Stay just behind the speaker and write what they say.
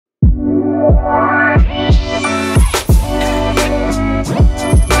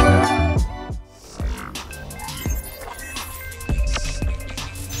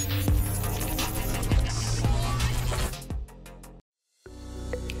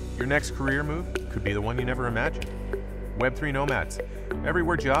Your next career move could be the one you never imagined. Web3 nomads.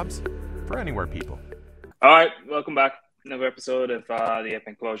 Everywhere jobs for anywhere people. All right, welcome back. Another episode of the APE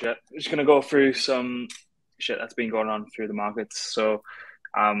ENCLOSURE. We're just going to go through some shit that's been going on through the markets. So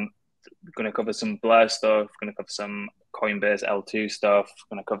we're going to cover some Blur stuff. We're going to cover some Coinbase L2 stuff.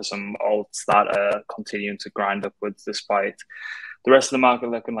 We're going to cover some alts that are continuing to grind upwards despite the rest of the market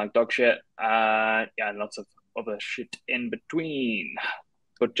looking like dog shit. And lots of other shit in between.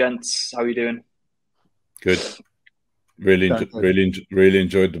 But gents, how are you doing? Good. Really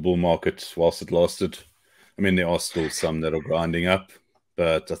enjoyed the bull market whilst it lasted. I mean, there are still some that are grinding up,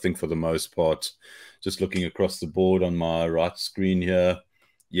 but I think for the most part, just looking across the board on my right screen here,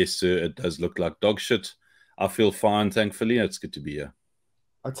 yes, sir, it does look like dog shit. I feel fine, thankfully. It's good to be here.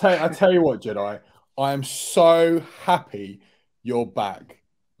 I tell you what, Jedi, I am so happy you're back.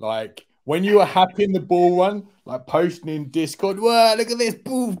 Like, when you were happy in the bull run, like posting in Discord, whoa, look at this,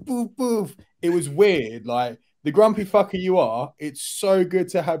 boof, boof, boof. It was weird. Like, the grumpy fucker you are, it's so good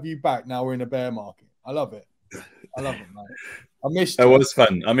to have you back now we're in a bear market. I love it. I love it, man. I missed you. It was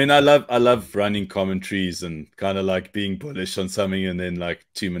fun. I mean, I love running commentaries and kind of like being bullish on something and then like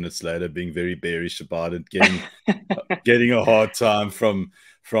 2 minutes later being very bearish about it, getting a hard time from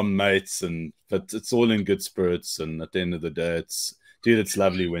mates, but it's all in good spirits. And at the end of the day, it's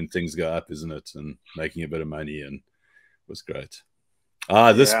lovely when things go up, isn't it? And making a bit of money, and it was great.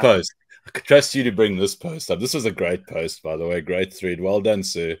 This post. I trust you to bring this post up. This was a great post, by the way. Great thread. Well done,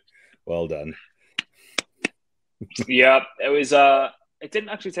 sir. Well done. Yeah, it was. It didn't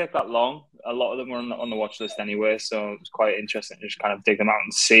actually take that long. A lot of them were on the watch list anyway, so it was quite interesting to just kind of dig them out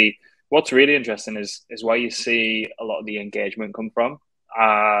and see. What's really interesting is where you see a lot of the engagement come from.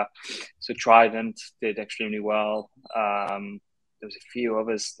 So Trident did extremely well. There was a few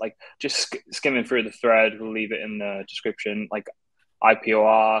others, like just skimming through the thread. We'll leave it in the description. Like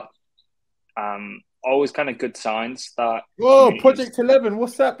IPOR, always kind of good signs that. Whoa, Project 11.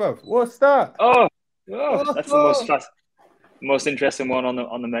 What's that, bro? What's that? Oh, that's the most interesting one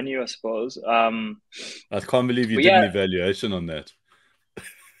on the menu, I suppose. I can't believe you did an evaluation on that.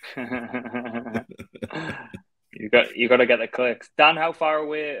 you got to get the clicks. Dan, how far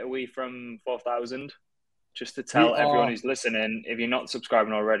away are we from 4,000? Just to tell everyone who's listening, if you're not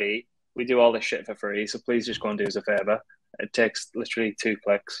subscribing already, we do all this shit for free. So please just go and do us a favor. It takes literally 2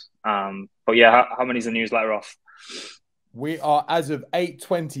 clicks. But yeah, how many's the newsletter off? We are, as of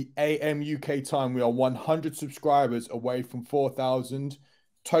 8:20 a.m. UK time, we are 100 subscribers away from 4,000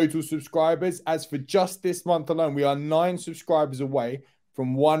 total subscribers. As for just this month alone, we are 9 subscribers away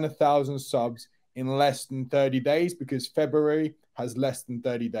from 1,000 subs in less than 30 days because February has less than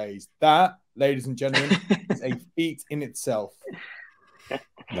 30 days. That, ladies and gentlemen, is a feat in itself.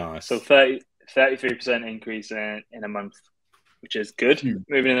 Nice. So 33% increase in a month, which is good.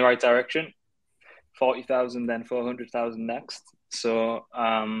 Moving in the right direction. 40,000, then 400,000 next. So,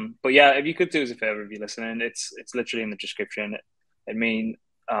 but yeah, if you could do us a favor, if you're listening, it's literally in the description. It mean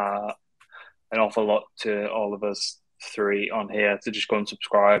an awful lot to all of us 3 on here to just go and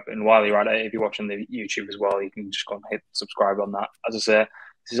subscribe. And while you're at it, if you're watching the YouTube as well, you can just go and hit subscribe on that. As I say,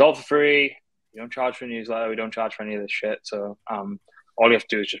 this is all for free. We don't charge for a newsletter. We don't charge for any of this shit. So all you have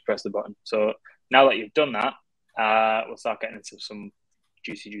to do is just press the button. So now that you've done that, we'll start getting into some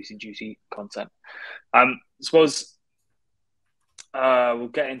juicy content. I suppose we'll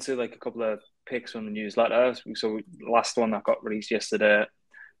get into like a couple of picks from the newsletter. So the last one that got released yesterday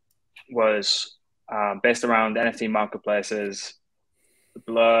was based around NFT marketplaces,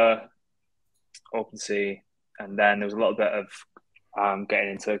 Blur, OpenSea, and then there was a little bit of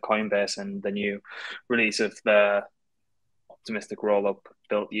getting into Coinbase and the new release of the optimistic rollup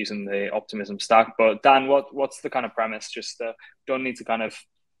built using the Optimism stack. But Dan, what's the kind of premise? Just don't need to kind of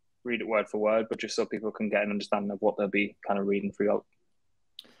read it word for word, but just so people can get an understanding of what they'll be kind of reading throughout.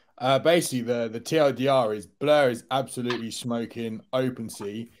 Basically, the TLDR is Blur is absolutely smoking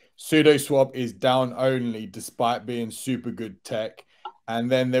OpenSea. SudoSwap is down only despite being super good tech. And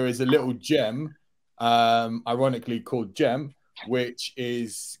then there is a little gem, ironically called Gem, which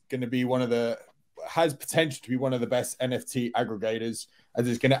is going to be has potential to be one of the best NFT aggregators, as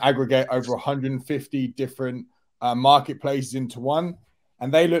it's going to aggregate over 150 different marketplaces into one.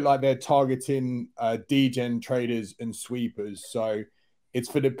 And they look like they're targeting degen traders and sweepers. So it's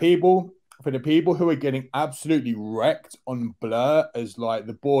for the people who are getting absolutely wrecked on Blur, as like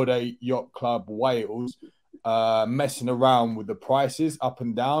the Bored Ape Yacht Club whales messing around with the prices up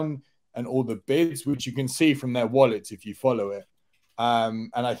and down and all the bids, which you can see from their wallets if you follow it.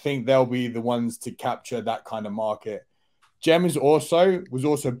 And I think they'll be the ones to capture that kind of market. Gem was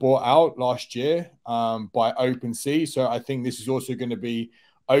also bought out last year by OpenSea. So I think this is also going to be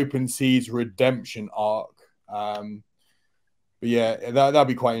OpenSea's redemption arc. But yeah, that'll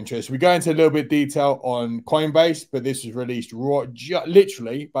be quite interesting. We go into a little bit of detail on Coinbase, but this was released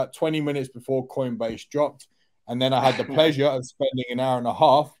literally about 20 minutes before Coinbase dropped. And then I had the pleasure of spending an hour and a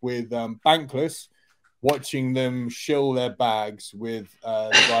half with Bankless, watching them shill their bags with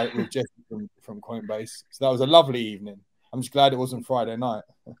the guy with Jesse from Coinbase. So that was a lovely evening. I'm just glad it wasn't Friday night.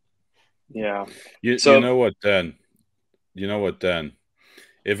 Yeah. You know what, Dan?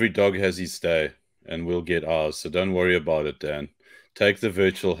 Every dog has his day, and we'll get ours. So don't worry about it, Dan. Take the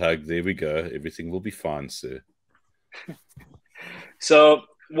virtual hug. There we go. Everything will be fine, sir. So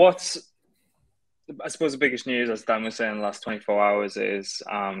I suppose the biggest news, as Dan was saying, in the last 24 hours is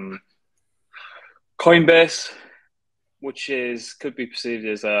Coinbase, which could be perceived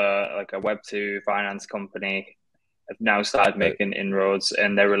as a Web2 finance company, have now started making inroads,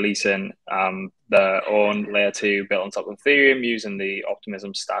 and they're releasing their own layer 2 built on top of Ethereum using the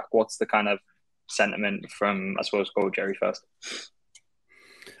Optimism stack. What's the kind of sentiment from, I suppose, go Jerry first?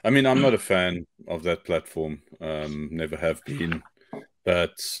 I mean, I'm not a fan of that platform. Never have been.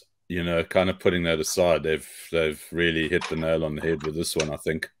 But, you know, kind of putting that aside, they've really hit the nail on the head with this one, I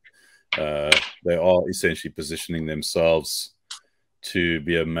think. They are essentially positioning themselves to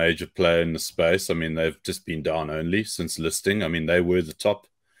be a major player in the space. I mean, they've just been down only since listing. I mean, they were the top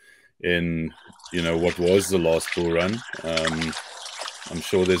in, you know, what was the last bull run. I'm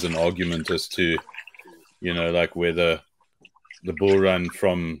sure there's an argument as to, you know, like whether the bull run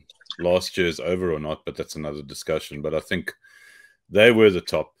from last year is over or not, but that's another discussion. But I think they were the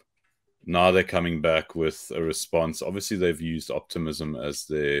top. Now they're coming back with a response. Obviously, they've used Optimism as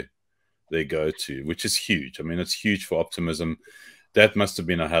their go-to, which is huge. I mean, it's huge for Optimism. That must have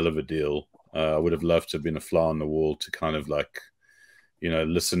been a hell of a deal. I would have loved to have been a fly on the wall to kind of like, you know,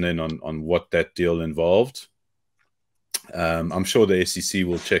 listen in on what that deal involved. I'm sure the SEC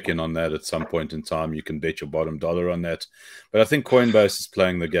will check in on that at some point in time. You can bet your bottom dollar on that. But I think Coinbase is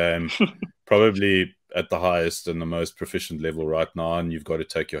playing the game probably at the highest and the most proficient level right now, and you've got to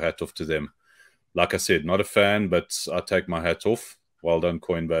take your hat off to them. Like I said, not a fan, but I take my hat off. Well done,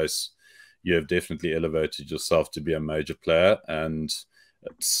 Coinbase. You have definitely elevated yourself to be a major player. And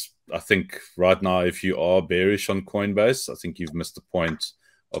I think right now, if you are bearish on Coinbase, I think you've missed the point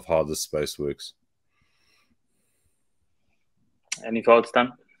of how this space works. Any thoughts,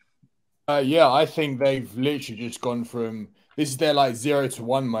 Dan? Yeah, I think they've literally just gone from, this is their like 0 to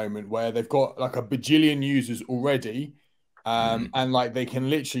 1 moment where they've got like a bajillion users already. And like they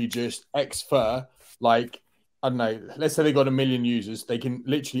can literally just exfer, like, I don't know, let's say they got 1 million users. They can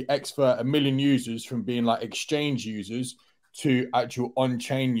literally exfer 1 million users from being like exchange users to actual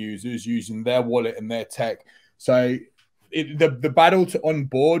on-chain users using their wallet and their tech. So the battle to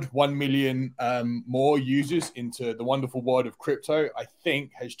onboard 1 million more users into the wonderful world of crypto, I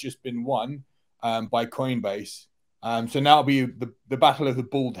think, has just been won by Coinbase. So now it'll be the battle of the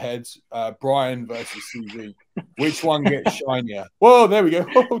bald heads, Brian versus CV. Which one gets shinier? Whoa, there we go.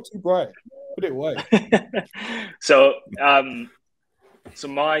 Oh, too bright. Put it away. So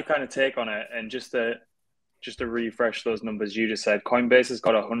my kind of take on it, and just to refresh those numbers you just said, Coinbase has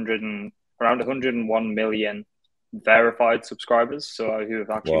got around 101 million verified subscribers, so who have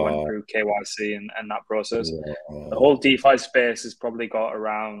actually went through KYC and that process. The whole DeFi space has probably got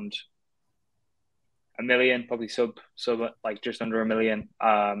around 1 million, probably sub like just under 1 million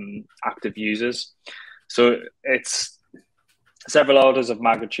active users. So it's several orders of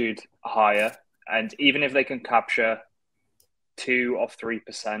magnitude higher, and even if they can capture 2 or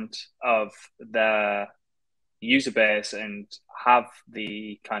 3% of their user base and have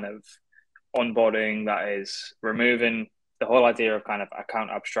the kind of onboarding that is removing the whole idea of kind of account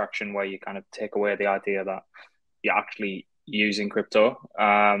abstraction, where you kind of take away the idea that you're actually using crypto.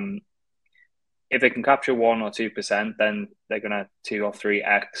 If they can capture 1 or 2%, then they're going to 2 or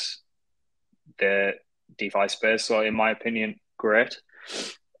 3x the DeFi space. So in my opinion, great.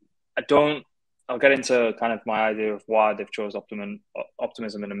 I'll get into kind of my idea of why they've chose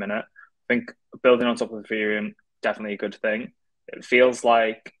Optimism in a minute. I think building on top of Ethereum, definitely a good thing. It feels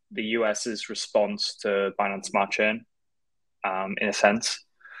like the US's response to Binance Smart Chain, in a sense.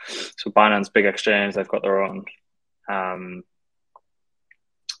 So Binance, big exchange, they've got their own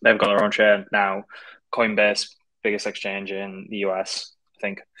chain now. Coinbase, biggest exchange in the US, I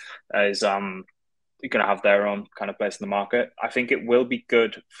think, is going to have their own kind of place in the market. I think it will be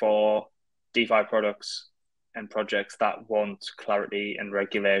good for DeFi products and projects that want clarity and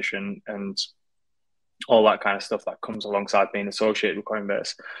regulation and all that kind of stuff that comes alongside being associated with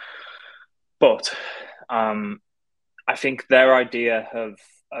Coinbase. But I think their idea of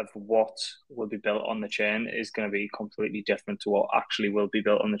of what will be built on the chain is going to be completely different to what actually will be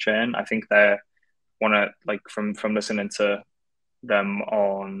built on the chain. I think they want to, like, from listening to them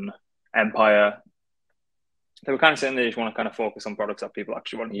on Empire, they were kind of saying they just want to kind of focus on products that people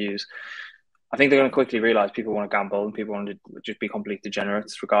actually want to use. I think they're going to quickly realize people want to gamble and people want to just be complete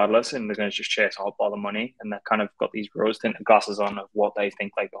degenerates regardless, and they're going to just chase all the money, and they've kind of got these rose-tinted glasses on of what they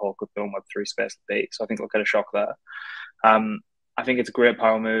think like the whole crypto and Web3 space will be. So I think we'll get a shock there. I think it's a great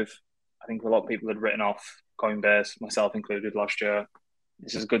power move. I think a lot of people had written off Coinbase, myself included, last year.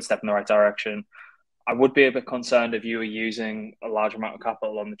 This is a good step in the right direction. I would be a bit concerned if you were using a large amount of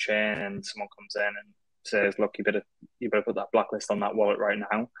capital on the chain and someone comes in and says, look, you better put that blacklist on that wallet right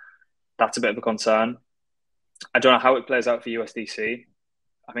now. That's a bit of a concern. I don't know how it plays out for USDC.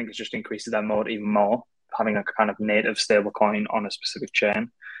 I think it's just increases their mode even more, having a kind of native stable coin on a specific chain.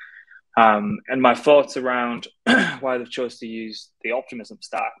 And my thoughts around why they've chose to use the Optimism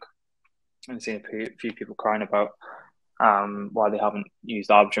stack, and I've seen a few people crying about why they haven't used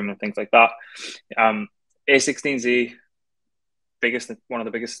Arbitrum and things like that. A16Z, one of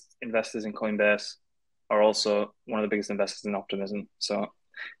the biggest investors in Coinbase, are also one of the biggest investors in Optimism. So,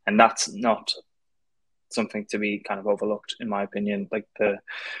 and that's not something to be kind of overlooked, in my opinion. Like the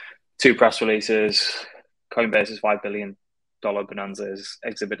two press releases, Coinbase's $5 billion bonanza is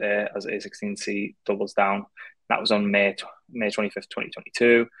Exhibit A as A16Z doubles down. That was on May 25th,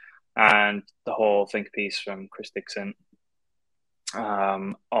 2022. And the whole think piece from Chris Dixon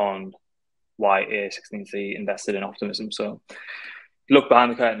on why A16Z invested in Optimism. So look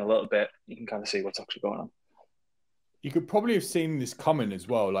behind the curtain a little bit, you can kind of see what's actually going on. You could probably have seen this coming as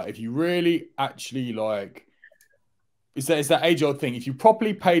well. Like if you really actually like, it's that age-old thing. If you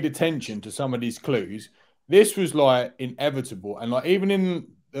properly paid attention to some of these clues, this was like inevitable. And like even in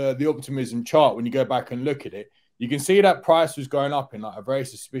the Optimism chart, when you go back and look at it, you can see that price was going up in like a very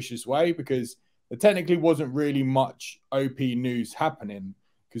suspicious way because there technically wasn't really much OP news happening.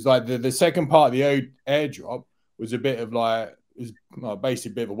 Because like the second part of the airdrop was a bit of like,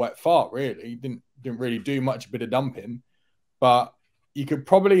 basically a bit of a wet fart, really. Didn't really do much, a bit of dumping. But you could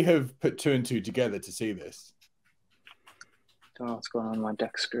probably have put 2 and 2 together to see this. Don't know what's going on my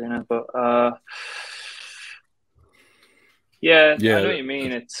deck screener, but yeah, I know what you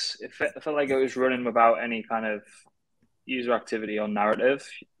mean. It felt like it was running without any kind of user activity or narrative,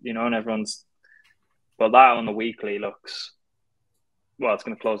 you know, and everyone's. But that on the weekly looks, well, it's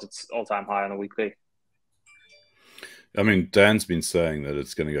going to close its all-time high on the weekly. I mean, Dan's been saying that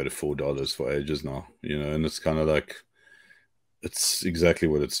it's going to go to $4 for ages now, you know, and it's kind of like, it's exactly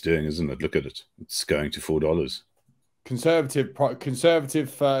what it's doing, isn't it? Look at it. It's going to $4.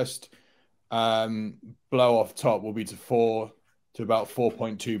 Conservative first blow off top will be to about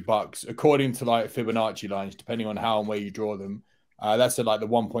 4.2 bucks, according to like Fibonacci lines, depending on how and where you draw them. That's at like the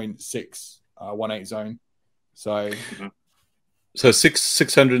 1.618 zone. So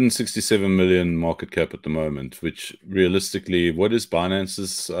 667 million market cap at the moment, which realistically, what is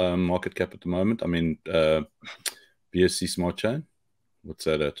Binance's market cap at the moment? I mean, BSC Smart Chain, what's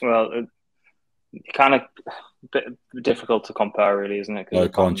that at? Well, kind of bit difficult to compare, really, isn't it? Oh,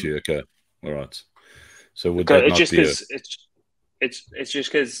 can't you? Okay, all right. So would that not be it's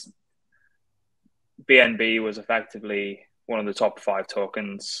just because BNB was effectively one of the top 5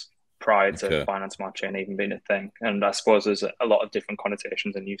 tokens prior to Binance Smart Chain even being a thing. And I suppose there's a lot of different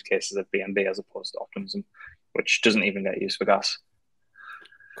connotations and use cases of BNB as opposed to Optimism, which doesn't even get used for gas.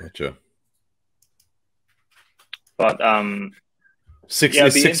 Gotcha. But $6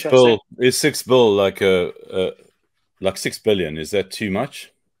 billion like 6 billion? Is that too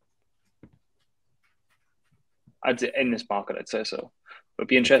much? In this market, I'd say so. But it'd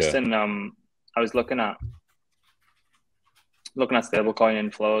be interesting. I was looking at stablecoin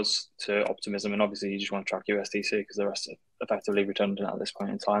inflows to Optimism, and obviously you just want to track USDC because the rest are effectively redundant at this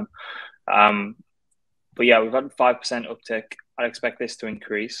point in time. But yeah, we've had a 5% uptick. I expect this to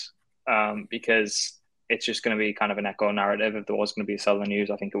increase because it's just going to be kind of an echo narrative. If there was going to be a selling news,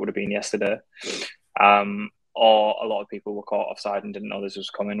 I think it would have been yesterday. Or a lot of people were caught offside and didn't know this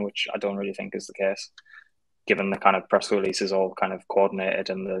was coming, which I don't really think is the case, given the kind of press releases all kind of coordinated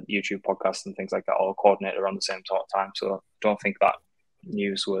and the YouTube podcasts and things like that all coordinated around the same sort of time. So I don't think that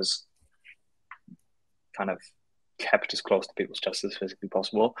news was kind of kept as close to people's chests as physically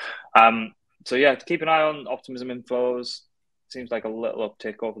possible. So yeah, to keep an eye on Optimism inflows. Seems like a little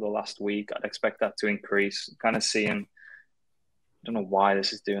uptick over the last week. I'd expect that to increase. Kind of seeing, I don't know why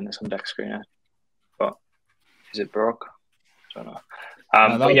this is doing this on deck screener, but is it broke? I don't know.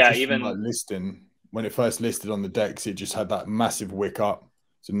 But yeah, even like listing, when it first listed on the decks, it just had that massive wick up.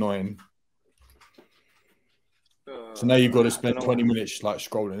 It's annoying. So now you've got to spend I don't 20 know. minutes like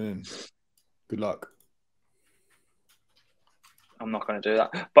scrolling in. Good luck. I'm not going to do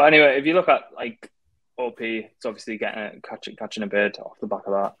that. But anyway, if you look at like OP, it's obviously catching a bid off the back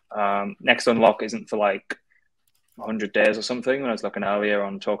of that. Next unlock isn't for like 100 days or something. When I was looking earlier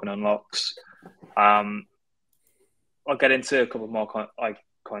on token unlocks, I'll get into a couple more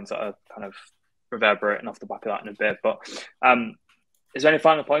coins that are kind of reverberating off the back of that in a bit. But is there any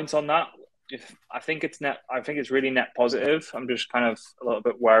final points on that? I think it's really net positive. I'm just kind of a little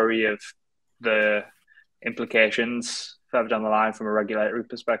bit wary of the implications further down the line from a regulatory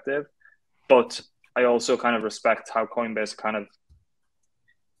perspective. But I also kind of respect how Coinbase kind of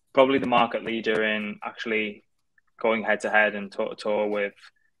probably the market leader in actually going head to head and toe to toe with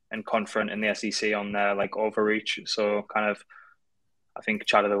and confronting the SEC on their like overreach. So kind of, I think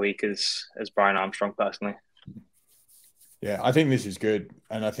chat of the week is Brian Armstrong personally. Yeah, I think this is good.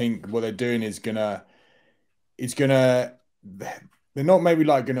 And I think what they're doing is they're not maybe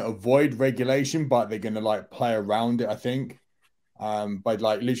like going to avoid regulation, but they're going to like play around it, I think, by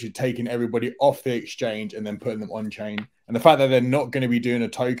like literally taking everybody off the exchange and then putting them on chain. And the fact that they're not going to be doing a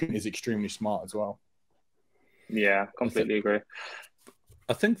token is extremely smart as well. Yeah, completely agree.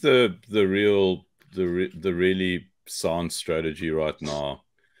 I think the really sound strategy right now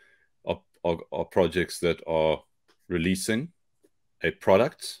are projects that are releasing a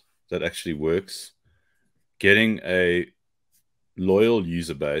product that actually works, getting a loyal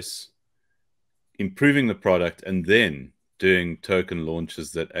user base, improving the product, and then doing token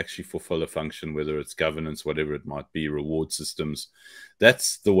launches that actually fulfill a function, whether it's governance, whatever it might be, reward systems.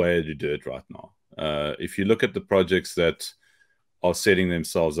 That's the way to do it right now. If you look at the projects that are setting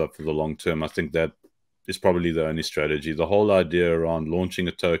themselves up for the long term, I think that is probably the only strategy. The whole idea around launching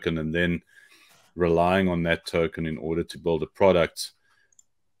a token and then relying on that token in order to build a product,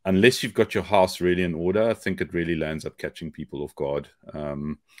 unless you've got your house really in order, I think it really lands up catching people off guard.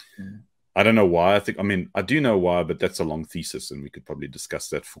 I don't know why. I do know why, but that's a long thesis, and we could probably discuss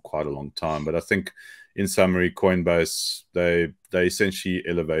that for quite a long time. But I think, in summary, Coinbase, they essentially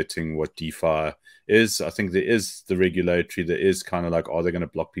elevating what DeFi is. I think there is the regulatory. There is kind of like, are they going to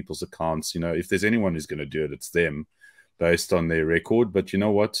block people's accounts? You know, if there's anyone who's going to do it, it's them, based on their record. But you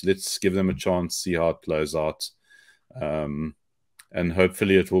know what? Let's give them a chance, see how it plays out. And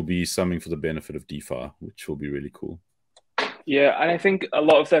hopefully it will be something for the benefit of DeFi, which will be really cool. Yeah, and I think a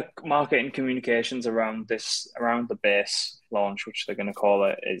lot of the marketing communications around the base launch, which they're going to call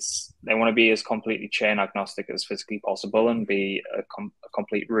it, is they want to be as completely chain agnostic as physically possible and be a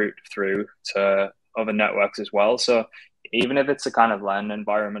complete route through to other networks as well. So even if it's a kind of learning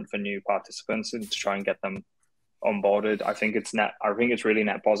environment for new participants and to try and get them onboarded, I think it's really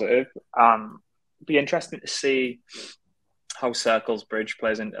net positive. Be interesting to see how Circle's bridge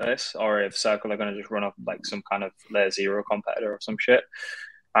plays into this, or if Circle are going to just run up like some kind of layer zero competitor or some shit.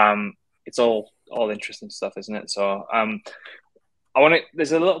 It's all interesting stuff, isn't it? So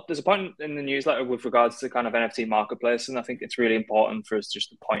there's a point in the newsletter with regards to kind of NFT marketplace, and I think it's really important for us just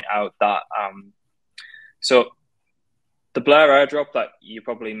to point out that so the Blur airdrop that you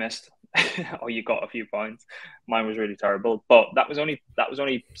probably missed or you got a few points, mine was really terrible, but that was only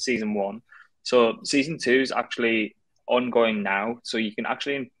season 1. So season 2 is actually ongoing now, so you can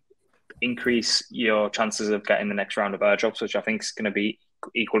actually increase your chances of getting the next round of airdrops, which I think is going to be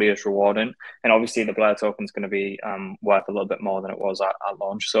equally as rewarding. And obviously the Blur token is going to be worth a little bit more than it was at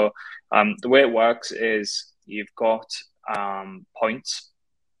launch. So the way it works is you've got points.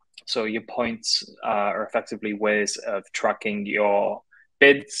 So your points are effectively ways of tracking your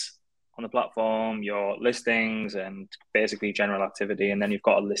bids on the platform, your listings, and basically general activity. And then you've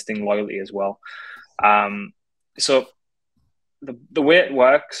got a listing loyalty as well. So the way it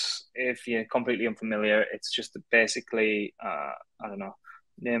works, if you're completely unfamiliar, it's just basically, I don't know,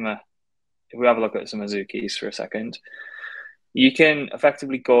 if we have a look at some Azukis for a second, you can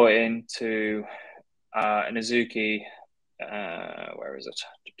effectively go into an Azuki, where is it?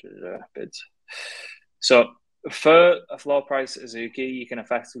 Bids. So for a floor price Azuki, you can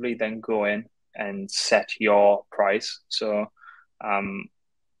effectively then go in and set your price. So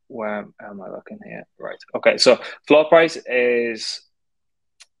where am I looking here? Right. Okay. So floor price is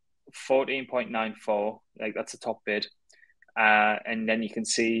 14.94. Like that's the top bid. And then you can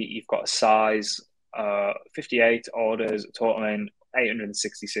see you've got a size 58 orders totaling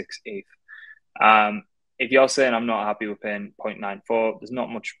 866 ETH. If you're saying I'm not happy with paying 0.94, there's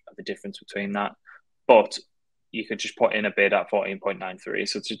not much of a difference between that. But you could just put in a bid at 14.93.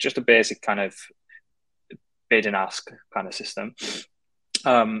 So it's just a basic kind of bid and ask kind of system.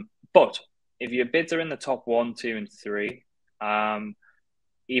 But if your bids are in the top 1, 2, and 3,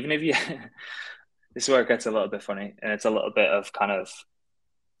 even if you this is where it gets a little bit funny, and it's a little bit of kind of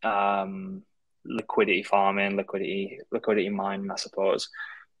liquidity farming, liquidity mining, I suppose.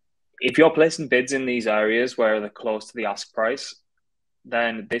 If you're placing bids in these areas where they're close to the ask price,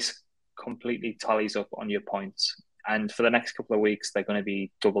 then this completely tallies up on your points. And for the next couple of weeks, they're going to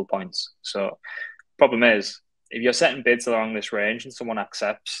be double points. So problem is, if you're setting bids along this range and someone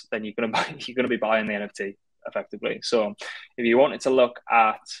accepts, then you're going to be buying the NFT effectively. So if you wanted to look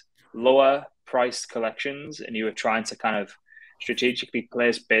at lower priced collections and you were trying to kind of strategically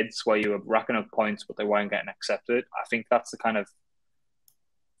place bids where you were racking up points but they weren't getting accepted, I think that's the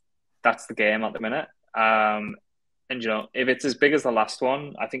game at the minute. And you know, if it's as big as the last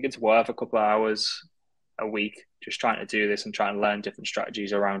one, I think it's worth a couple of hours a week just trying to do this and trying to learn different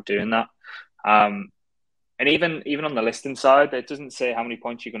strategies around doing that. And even on the listing side, it doesn't say how many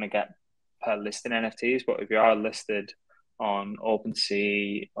points you're going to get per listing NFTs, but if you are listed on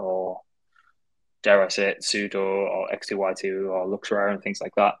OpenSea or, dare I say it, Sudo or X2Y2 or LuxRare and things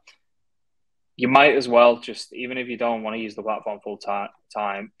like that, you might as well just, even if you don't want to use the platform full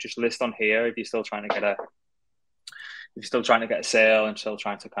time, just list on here if you're still trying to get a sale and still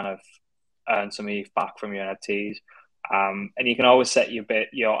trying to kind of earn some ETH back from your NFTs. And you can always set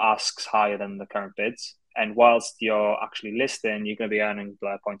your asks higher than the current bids. And whilst you're actually listing, you're going to be earning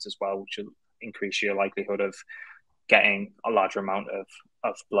Blur points as well, which will increase your likelihood of getting a larger amount of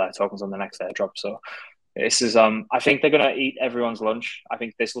Blur tokens on the next airdrop. So this is, I think they're going to eat everyone's lunch. I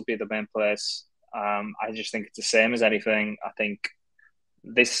think this will be the main place. I just think it's the same as anything. I think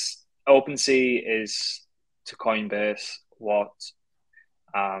this OpenSea is to Coinbase what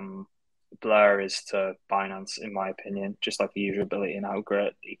Blur is to Binance, in my opinion, just like the usability and how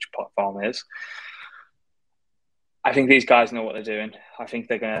great each platform is. I think these guys know what they're doing. I think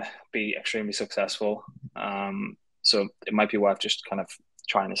they're going to be extremely successful. So it might be worth just kind of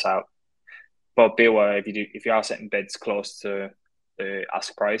trying this out. But be aware, if you are setting bids close to the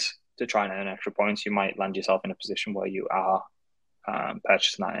ask price to try and earn extra points, you might land yourself in a position where you are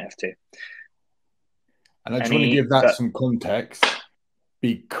purchasing that NFT. And I just want to give that some context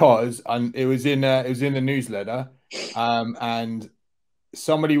because it was in the newsletter, and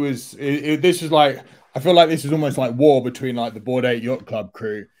somebody was. This was like, I feel like this was almost like war between like the Bored Ape Yacht Club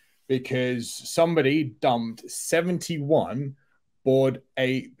crew, because somebody dumped 71 Bored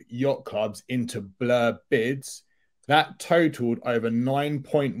Ape Yacht Clubs into Blur bids that totaled over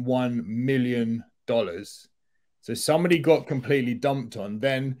 $9.1 million. So somebody got completely dumped on.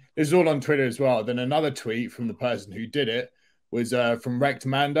 Then this is all on Twitter as well. Then another tweet from the person who did it was from Wrecked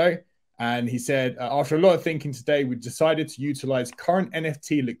Mando. And he said, after a lot of thinking today, we decided to utilize current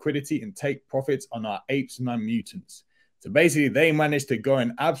NFT liquidity and take profits on our apes and our mutants. So basically, they managed to go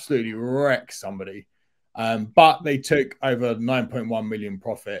and absolutely wreck somebody. But they took over 9.1 million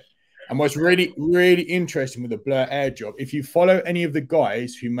profit. And what's really, really interesting with the Blur airdrop, if you follow any of the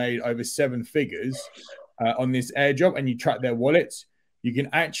guys who made over 7 figures on this airdrop and you track their wallets, you can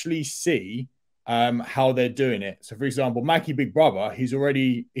actually see how they're doing it. So for example, Mackie Big Brother, he's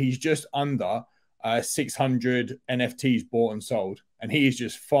just under 600 NFTs bought and sold, and he is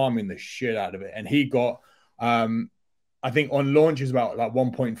just farming the shit out of it. And he got I think on launch is about like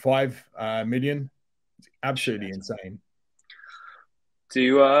 1.5 million. It's absolutely insane. Do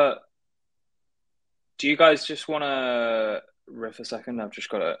you guys just want to riff a second? I've just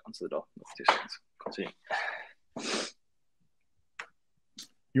got to answer the door. 2 seconds. Continue.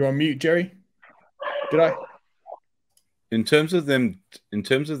 You're on mute, Jerry. Did I? In terms of them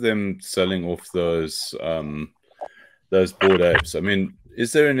selling off those Bored Apes, I mean,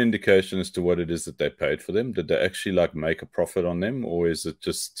 is there an indication as to what it is that they paid for them? Did they actually like make a profit on them, or is it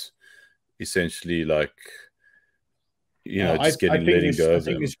just essentially like, you know, just letting go of them? I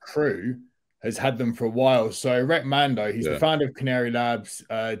think this crew has had them for a while. So Rec Mando, he's the founder of Canary Labs,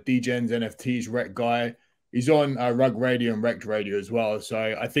 DGen's NFTs, Rec Guy. He's on Rug Radio and Rect Radio as well. So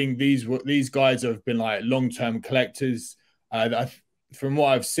I think these guys have been like long-term collectors. From what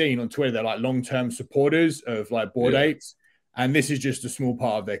I've seen on Twitter, they're like long-term supporters of like Bored Apes. And this is just a small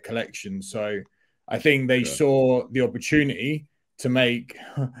part of their collection. So I think they saw the opportunity to make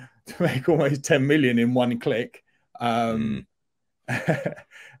almost 10 million in one click, and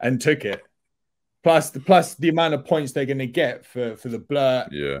took it. Plus the amount of points they're going to get for the Blur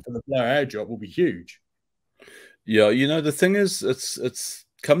for the Blur airdrop will be huge. Yeah, you know, the thing is, it's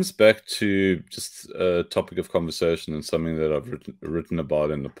comes back to just a topic of conversation and something that I've written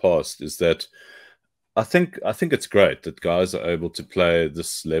about in the past, is that I think it's great that guys are able to play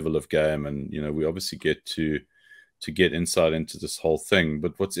this level of game, and you know, we obviously get to get insight into this whole thing.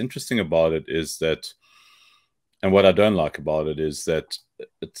 But what's interesting about it is that, and what I don't like about it is that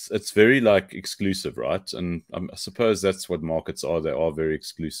it's very like exclusive, right? And I suppose that's what markets are. They are very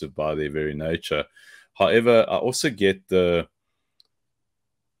exclusive by their very nature. However, I also get the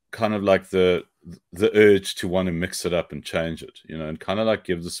kind of like the urge to want to mix it up and change it, you know, and kind of like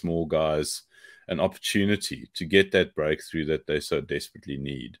give the small guys an opportunity to get that breakthrough that they so desperately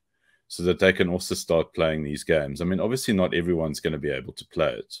need, so that they can also start playing these games. I mean, obviously not everyone's going to be able to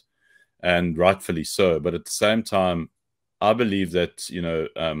play it, and rightfully so. But at the same time, I believe that, you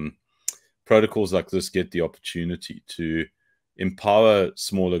know, protocols like this get the opportunity to empower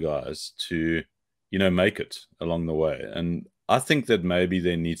smaller guys to, you know, make it along the way. And I think that maybe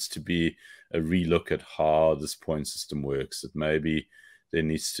there needs to be a relook at how this point system works. That maybe there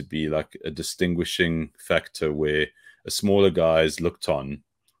needs to be like a distinguishing factor where a smaller guy is looked on.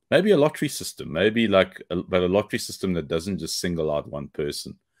 Maybe a lottery system, maybe like but a lottery system that doesn't just single out one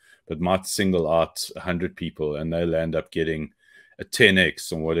person, but might single out 100 people, and they'll end up getting a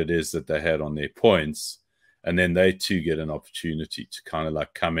 10x on what it is that they had on their points. And then they too get an opportunity to kind of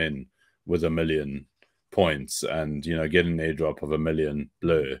like come in with 1 million points and, you know, get an airdrop of 1 million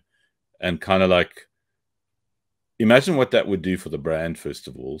blur, and kind of like imagine what that would do for the brand, first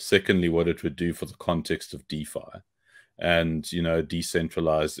of all. Secondly, what it would do for the context of DeFi and, you know,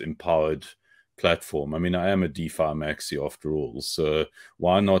 decentralized, empowered platform. I mean, I am a DeFi maxi after all, so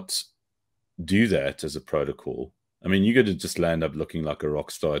why not do that as a protocol? I mean, you're going to just land up looking like a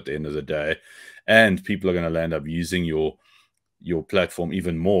rock star at the end of the day, and people are going to land up using your platform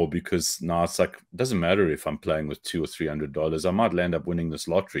even more, because now it's like, it doesn't matter if I'm playing with $200 or $300. I might land up winning this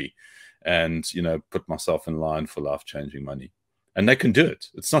lottery and, you know, put myself in line for life-changing money. And they can do it.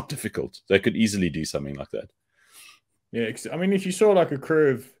 It's not difficult. They could easily do something like that. Yeah, I mean, if you saw like a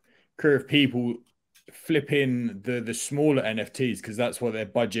crew of people flipping the smaller NFTs, because that's what their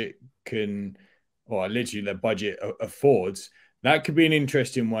budget can, or literally their budget affords, that could be an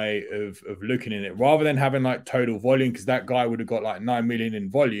interesting way of looking at it, rather than having like total volume, because that guy would have got like 9 million in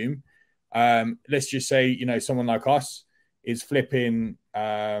volume. Let's just say, you know, someone like us is flipping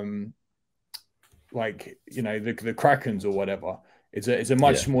like, you know, the Krakens or whatever. It's a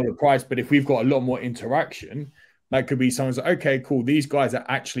much smaller price, but if we've got a lot more interaction, that could be someone's like, okay, cool, these guys are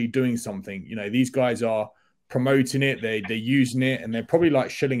actually doing something. You know, these guys are promoting it, they're using it, and they're probably like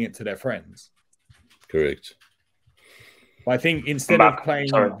shilling it to their friends. Correct. But I think instead of playing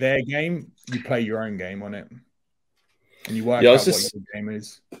their game, you play your own game on it, and you work out what your game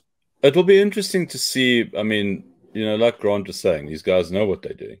is. It'll be interesting to see. I mean, you know, like Grant was saying, these guys know what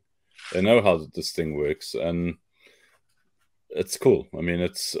they're doing. They know how this thing works, and it's cool. I mean,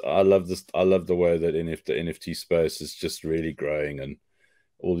 I love this. I love the way that the NFT space is just really growing, and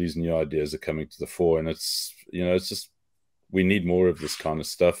all these new ideas are coming to the fore. And it's, you know, it's just, we need more of this kind of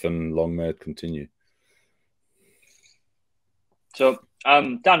stuff, and long may it continue. So,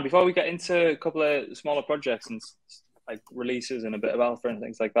 Dan, before we get into a couple of smaller projects and like releases and a bit of alpha and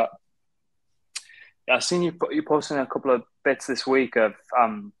things like that, I've seen you posting a couple of bits this week of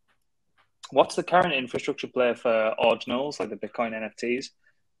what's the current infrastructure play for ordinals, like the Bitcoin NFTs?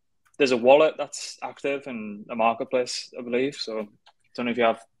 There's a wallet that's active and a marketplace, I believe. So, I don't know if you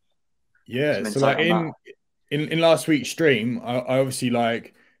have. Yeah. So, like in last week's stream, I obviously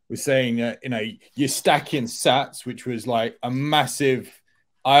like was saying that, you know, you're stacking sats, which was like a massive.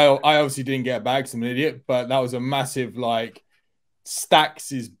 I obviously didn't get back, because I'm an idiot, but that was a massive like.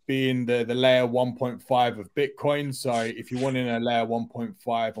 Stacks is being the layer 1.5 of Bitcoin. So if you wanted a layer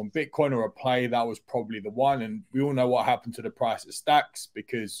 1.5 on Bitcoin or a play, that was probably the one. And we all know what happened to the price of Stacks,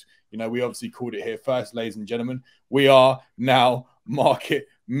 because, you know, we obviously called it here first, ladies and gentlemen. We are now market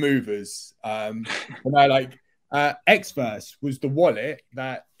movers. Xverse was the wallet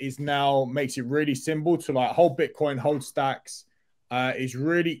that is now makes it really simple to like hold Bitcoin, hold Stacks. It's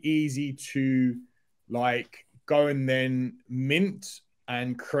really easy to like go and then mint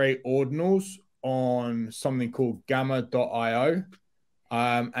and create ordinals on something called gamma.io.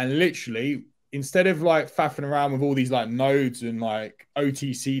 And literally, instead of like faffing around with all these like nodes and like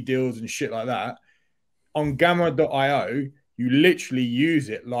OTC deals and shit like that, on gamma.io, you literally use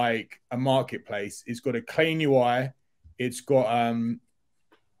it like a marketplace. It's got a clean UI. It's got,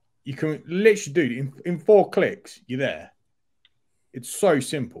 you can literally do it in 4 clicks, you're there. It's so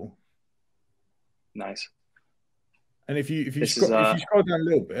simple. Nice. And if you scroll down a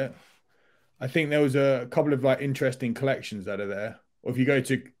little bit, I think there was a couple of like interesting collections that are there. Or if you go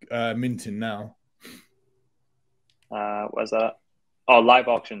to Minting now, where's that? Oh, live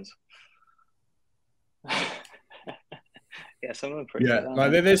auctions. Yeah, some of them are pretty. Yeah,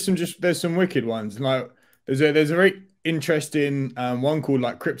 like there's some wicked ones. Like there's a very interesting one called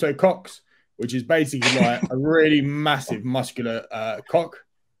like Crypto Cox, which is basically like a really massive muscular cock,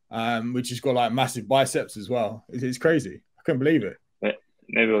 which has got like massive biceps as well. It's crazy. I couldn't believe it.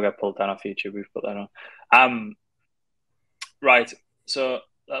 Maybe we'll get pulled down off YouTube. We've put that on. Right. So a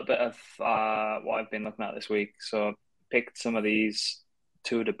little bit of what I've been looking at this week. So picked some of these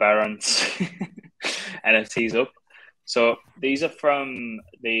Tour de Barons NFTs up. So these are from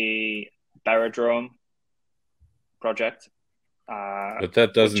the Arbitrum project. But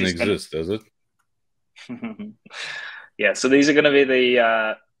that doesn't exist, does it? Yeah. So these are going to be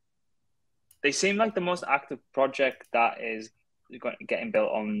they seem like the most active project that is getting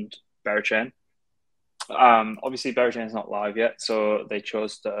built on Berachain. Obviously, Berachain is not live yet, so they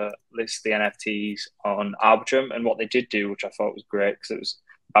chose to list the NFTs on Arbitrum. And what they did do, which I thought was great, because it was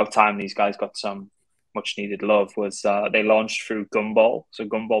about time these guys got some much needed love, was they launched through Gumball. So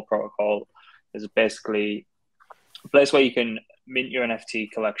Gumball Protocol is basically a place where you can mint your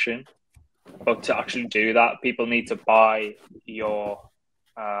NFT collection. But to actually do that, people need to buy your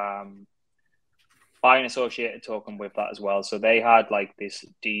buy an associated token with that as well. So they had like this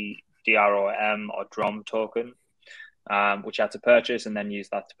DROM or DROM token, which you had to purchase and then use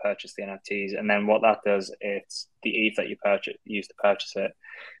that to purchase the NFTs. And then what that does, it's the ETH that you use to purchase it.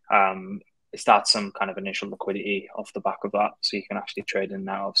 It starts some kind of initial liquidity off the back of that, so you can actually trade in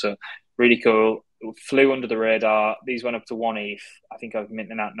now. So really cool. It flew under the radar. These went up to 1 ETH. I think I was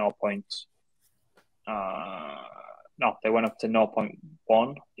minting at no, they went up to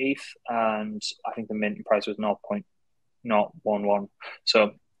 0.1 ETH, and I think the minting price was 0.011.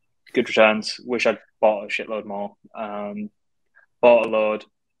 So good returns. Wish I'd bought a shitload more. Bought a load,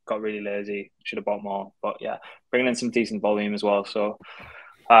 got really lazy. Should have bought more, but yeah, bringing in some decent volume as well. So,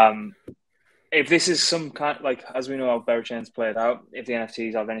 if this is some kind, like, as we know how Berachain's played out, if the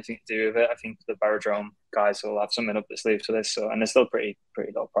NFTs have anything to do with it, I think the Arbitrum guys will have something up their sleeve to this. So, and they're still pretty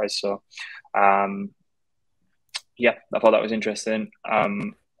low price. So, yeah, I thought that was interesting.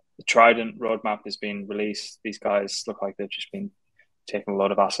 The Trident roadmap has been released. These guys look like they've just been taking a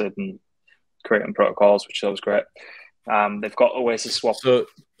lot of acid and creating protocols, which was great. They've got Oasis Swap. So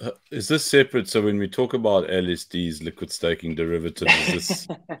is this separate? So when we talk about LSDs, liquid staking derivatives,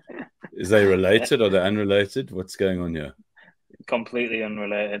 is they related or they're unrelated? What's going on here? Completely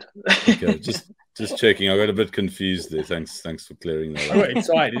unrelated. Okay, just checking. I got a bit confused there. Thanks for clearing that up. I got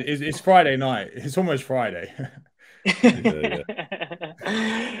excited. It's Friday night. It's almost Friday. Yeah.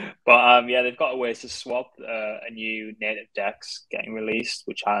 But yeah, they've got Oasis Swap, a new native DEX getting released,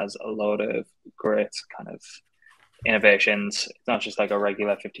 which has a load of great kind of innovations. It's not just like a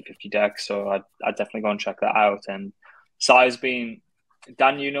regular 50-50 DEX, so I'd definitely go and check that out. And Psy's been,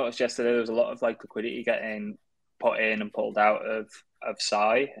 Dan, you noticed yesterday there was a lot of like liquidity getting put in and pulled out of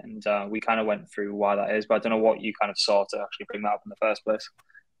Psy, and we kind of went through why that is, but I don't know what you kind of saw to actually bring that up in the first place.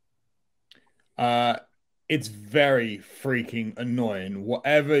 It's very freaking annoying.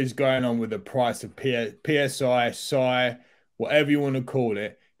 Whatever is going on with the price of PSI, Psy, whatever you want to call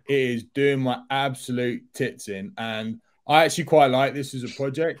it, it is doing my absolute tits in. And I actually quite like this as a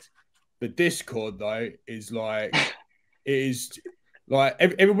project. The Discord, though, is like, it is like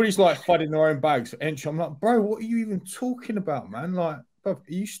everybody's like fighting their own bags for entry. I'm like, bro, what are you even talking about, man? Like, bro, are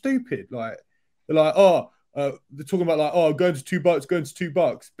you stupid? Like, they're like, they're talking about like, going to $2, going to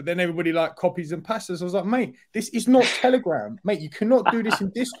 $2. But then everybody like copies and passes. I was like, mate, this is not Telegram. Mate, you cannot do this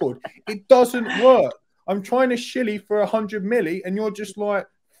in Discord. It doesn't work. I'm trying to shilly for 100 milli and you're just like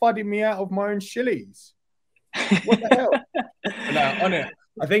fudding me out of my own shillies. What the hell? No, on it.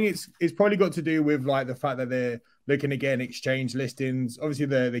 I think it's probably got to do with like the fact that they're looking to get exchange listings. Obviously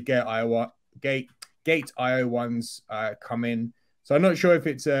the Gate IO ones come in. So I'm not sure if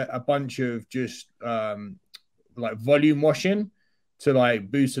it's a bunch of just like volume washing to like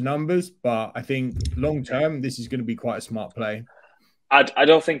boost the numbers, but I think long term this is going to be quite a smart play. I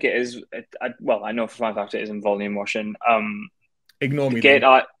don't think it is. Well, I know for a fact it isn't volume washing. Ignore me.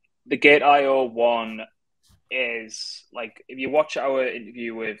 The Gate IO one is like, if you watch our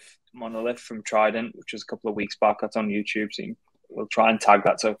interview with Monolith from Trident, which was a couple of weeks back, that's on YouTube. So we'll try and tag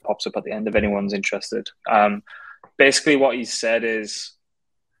that so it pops up at the end if anyone's interested. Basically, what he said is,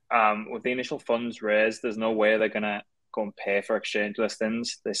 with the initial funds raised, there's no way they're going to go and pay for exchange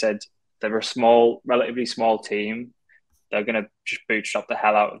listings. They said they're a relatively small team. They're going to just bootstrap the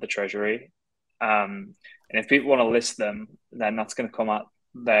hell out of the treasury. And if people want to list them, then that's going to come at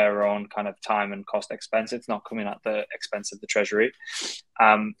their own kind of time and cost expense. It's not coming at the expense of the treasury.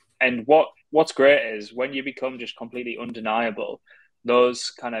 And what's great is when you become just completely undeniable,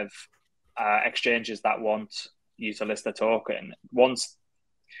 those kind of exchanges that want you to list a token, because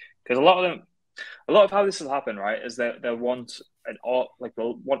a lot of them, a lot of how this will happen, right, is that they'll want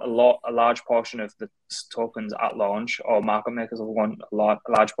a large portion of the tokens at launch, or market makers will want a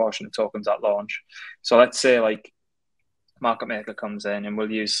large portion of tokens at launch. So let's say like market maker comes in, and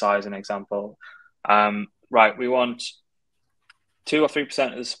we'll use Sai as an example. Right, we want 2 or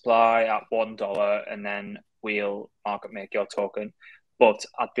 3% of the supply at $1, and then we'll market make your token. But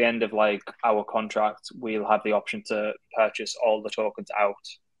at the end of like our contract, we'll have the option to purchase all the tokens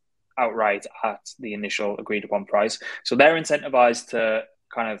outright at the initial agreed upon price. So they're incentivized to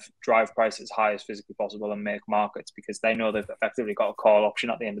kind of drive price as high as physically possible and make markets, because they know they've effectively got a call option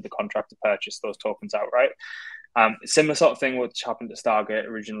at the end of the contract to purchase those tokens outright. Similar sort of thing which happened to Stargate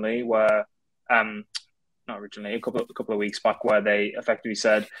originally, where not originally, a couple of weeks back, where they effectively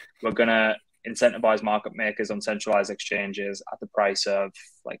said we're going to incentivize market makers on centralized exchanges at the price of,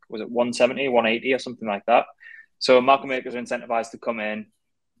 like, was it 170, 180 or something like that? So market makers are incentivized to come in,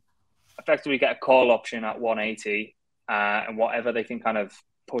 effectively get a call option at 180, and whatever they can kind of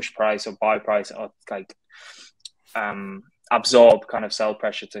push price or buy price, or like absorb kind of sell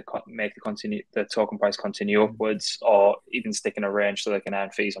pressure to make the token price continue upwards, or even stick in a range so they can earn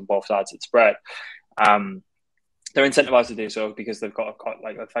fees on both sides of the spread. They're incentivized to do so because they've got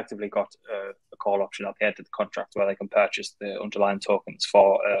effectively got a call option at the end of the contract where they can purchase the underlying tokens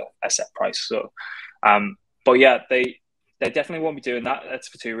for a set price. So, but yeah, they definitely won't be doing that. That's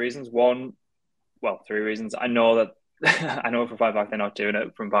for 2 reasons. 3 reasons. I know that I know for a fact they're not doing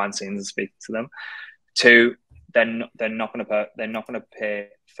it from behind the scenes and speaking to them. 2, they're not going to pay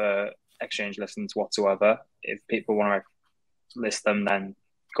for exchange listings whatsoever. If people want to list them, then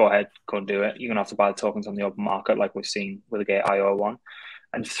go ahead, go and do it. You're gonna have to buy the tokens on the open market, like we've seen with the Gate.io one.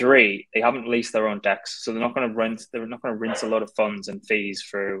 And 3, they haven't leased their own DEX, so they're not going to rinse a lot of funds and fees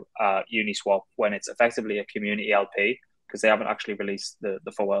through Uniswap when it's effectively a community LP, because they haven't actually released the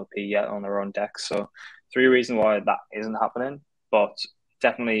full LP yet on their own DEX. So 3 reasons why that isn't happening, but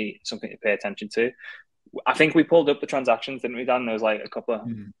definitely something to pay attention to. I think we pulled up the transactions, didn't we, Dan? There was like a couple of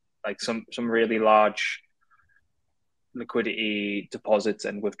like some really large liquidity deposits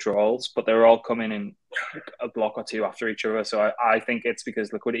and withdrawals, but they're all coming in a block or 2 after each other. So I think it's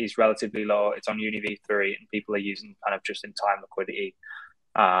because liquidity is relatively low. It's on UniV3, and people are using kind of just in time liquidity,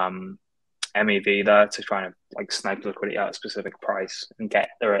 MEV there, to try and like snipe liquidity at a specific price and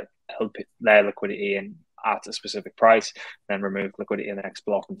get their liquidity in at a specific price, then remove liquidity in the next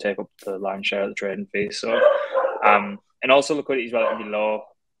block and take up the lion's share of the trading fees. So, and also liquidity is relatively low.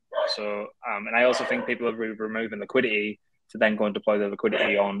 So, and I also think people are removing liquidity to then go and deploy the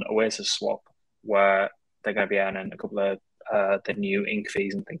liquidity on Oasis Swap, where they're going to be earning a couple of the new ink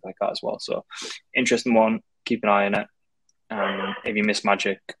fees and things like that as well. So, interesting one. Keep an eye on it. If you miss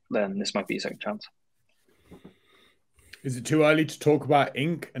Magic, then this might be your second chance. Is it too early to talk about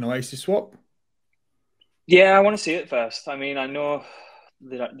ink and Oasis Swap? Yeah, I want to see it first. I mean, I know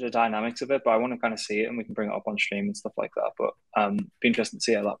the dynamics of it, but I want to kind of see it, and we can bring it up on stream and stuff like that. But be interested to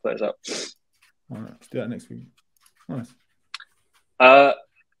see how that plays out. All right, let's do that next week. Nice.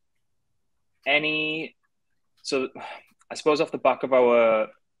 So I suppose off the back of our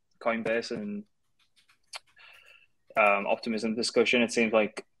Coinbase and Optimism discussion, it seems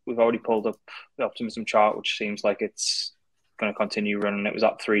like we've already pulled up the Optimism chart, which seems like it's going to continue running. It was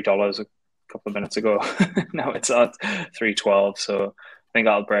at $3 a couple of minutes ago. Now it's at $3.12. So I think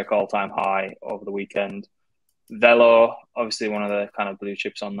that'll break all-time high over the weekend. Velo, obviously one of the kind of blue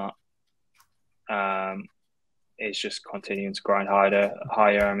chips on that, is just continuing to grind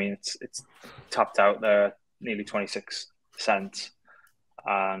higher. I mean, it's tapped out there, nearly 26 cents,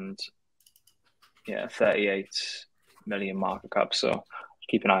 and 38 million market cap. So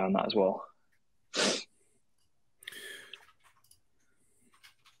keep an eye on that as well.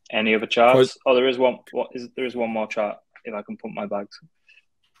 Any other charts? There is one. There is one more chart, if I can pump my bags,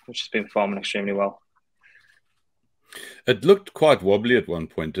 which has been performing extremely well. It looked quite wobbly at one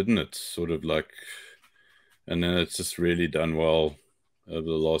point, didn't it? Sort of like, and then it's just really done well over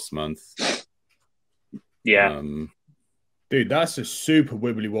the last month. Yeah. Dude, that's a super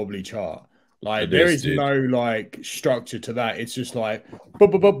wibbly wobbly chart. Like, there is no like structure to that. It's just like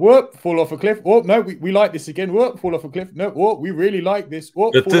whoop, fall off a cliff. Oh no, we like this again. Whoop, fall off a cliff. No, whoop, we really like this.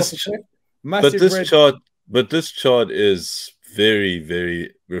 Whoop, fall off a cliff. Massive but this chart is very,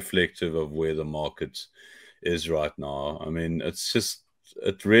 very reflective of where the market is right now. I mean,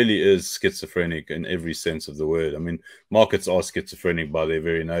 it really is schizophrenic in every sense of the word. I mean, markets are schizophrenic by their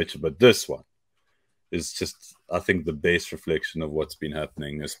very nature, but this one is just, I think, the best reflection of what's been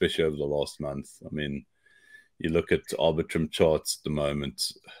happening, especially over the last month. I mean, you look at Arbitrum charts at the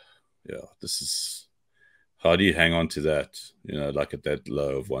moment. Yeah, this is, how do you hang on to that? You know, like at that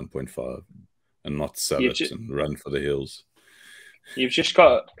low of 1.5. and not sell it and run for the hills. You've just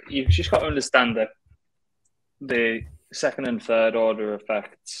got to understand that the second and third order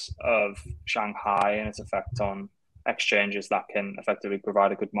effects of Shanghai and its effect on exchanges that can effectively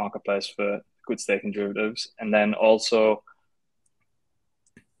provide a good marketplace for good staking derivatives. And then also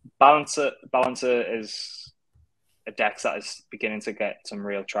Balancer is a DEX that is beginning to get some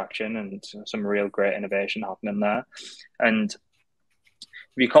real traction and some real great innovation happening there. And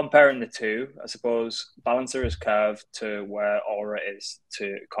if you're comparing the two, I suppose Balancer is curved to where Aura is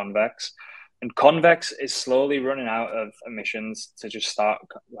to Convex. And Convex is slowly running out of emissions to just start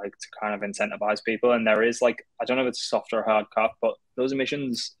like to kind of incentivize people. And there is like, I don't know if it's soft or hard cap, but those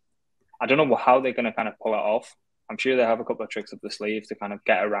emissions, I don't know how they're going to kind of pull it off. I'm sure they have a couple of tricks up the sleeve to kind of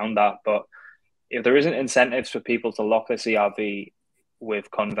get around that. But if there isn't incentives for people to lock their CRV with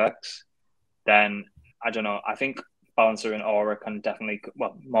Convex, then I don't know. I think Balancer and Aura can definitely,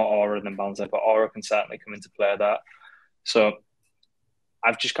 well, more Aura than Balancer, but Aura can certainly come into play there. So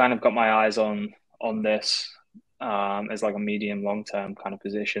I've just kind of got my eyes on this as like a medium long-term kind of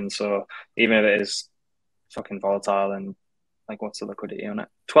position. So even if it is fucking volatile and like, what's the liquidity on it?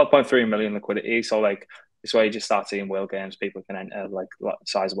 12.3 million liquidity. So like, this way you just start seeing whale games. People can enter like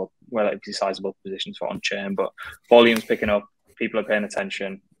relatively sizable positions for on-chain, but volume's picking up. People are paying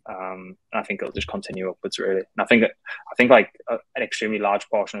attention. And I think it'll just continue upwards, really. And I think like an extremely large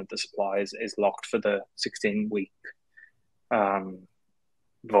portion of the supply is locked for the 16-week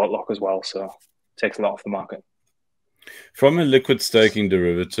vote lock as well. So it takes a lot off the market. From a liquid staking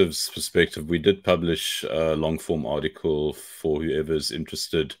derivatives perspective, we did publish a long-form article for whoever's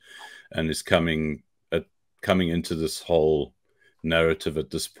interested and is coming into this whole narrative at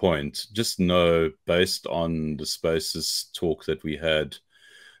this point. Just know, based on the Spaces talk that we had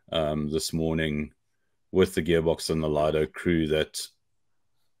this morning with the Gearbox and the Lido crew, that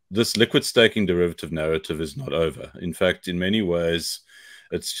this liquid staking derivative narrative is not over. In fact, in many ways,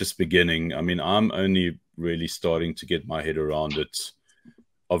 it's just beginning. I mean, I'm only really starting to get my head around it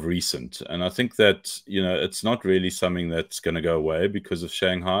of recent. And I think that, you know, it's not really something that's going to go away because of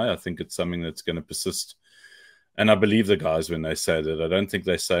Shanghai. I think it's something that's going to persist. And I believe the guys when they say that. I don't think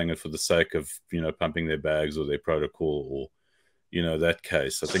they're saying it for the sake of, you know, pumping their bags or their protocol or, you know, that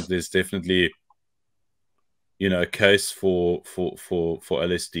case. I think there's definitely, you know, a case for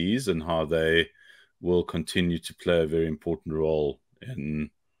LSDs and how they will continue to play a very important role in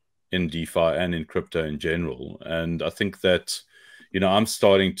DeFi and in crypto in general. And I think that, you know, I'm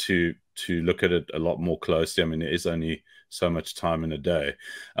starting to look at it a lot more closely. I mean, there is only so much time in a day.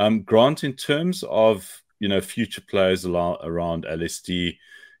 Grant, in terms of, you know, future players around LSD,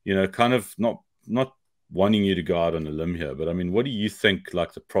 you know, kind of not wanting you to go out on a limb here, but I mean, what do you think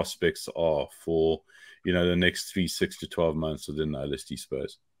like the prospects are for, you know, the next 3, 6 to 12 months within the LSD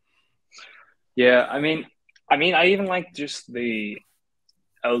space? Yeah, I mean, I even like just the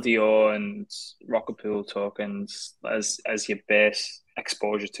LDO and Rocket Pool tokens as your base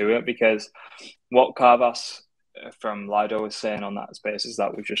exposure to it, because what Carvas from Lido was saying on that space is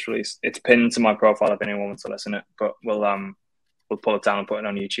that we've just released, it's pinned to my profile if anyone wants to listen to it, but we'll pull it down and put it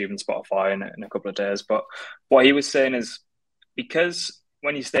on YouTube and Spotify in a couple of days. But what he was saying is, because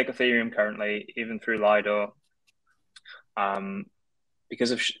when you stake Ethereum currently, even through Lido,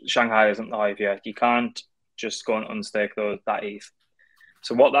 because of Shanghai isn't live yet, you can't just go and unstake that ETH.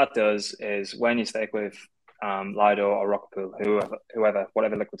 So what that does is when you stake with Lido or Rocket Pool,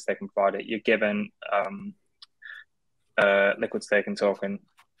 whatever liquid staking provider, you're given a liquid staking token,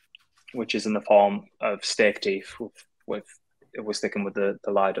 which is in the form of staked ETH. With if we're sticking with the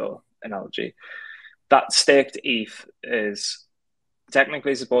Lido analogy, that staked ETH is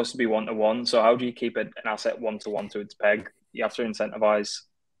technically supposed to be 1-to-1. So how do you keep an asset 1-to-1 to its peg? You have to incentivize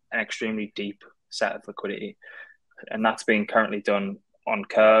an extremely deep set of liquidity, and that's being currently done on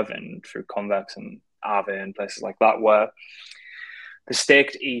Curve and through Convex and Aave and places like that, where the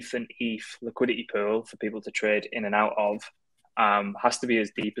staked ETH and ETH liquidity pool for people to trade in and out of has to be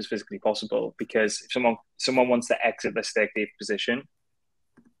as deep as physically possible, because if someone wants to exit the staked ETH position,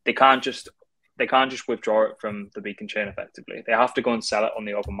 they can't just withdraw it from the beacon chain effectively. They have to go and sell it on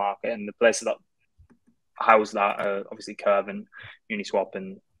the open market, and the places that house that are obviously Curve and Uniswap,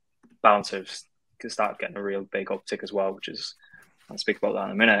 and Balancers can start getting a real big uptick as well, which is, I'll speak about that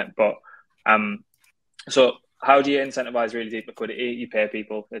in a minute. But so how do you incentivize really deep liquidity? You pay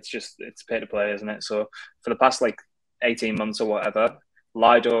people. It's pay to play, isn't it? So for the past like 18 months or whatever,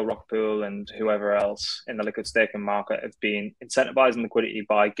 Lido, Rocket Pool, and whoever else in the liquid staking market have been incentivizing liquidity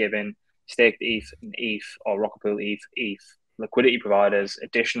by giving staked ETH and ETH or Rocket Pool ETH liquidity providers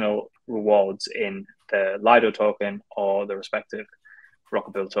additional rewards in the Lido token or the respective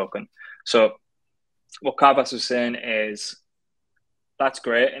Rocket Pool token. So what Carvas was saying is that's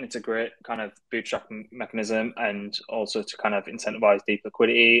great, and it's a great kind of bootstrap mechanism, and also to kind of incentivize deep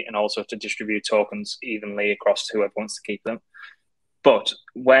liquidity, and also to distribute tokens evenly across whoever wants to keep them. But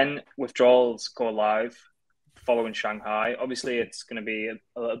when withdrawals go live following Shanghai, obviously it's going to be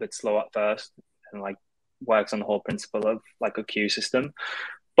a little bit slow at first, and like works on the whole principle of like a queue system.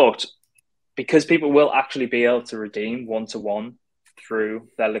 But because people will actually be able to redeem one-to-one through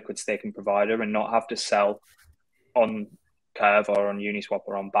their liquid staking provider and not have to sell on Curve or on Uniswap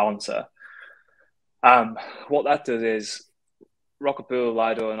or on Balancer, what that does is Rocket Pool,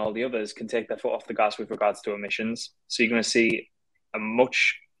 Lido, and all the others can take their foot off the gas with regards to emissions. So you're going to see a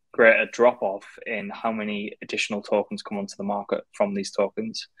much greater drop-off in how many additional tokens come onto the market from these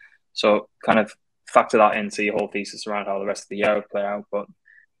tokens. So kind of factor that into your whole thesis around how the rest of the year would play out. But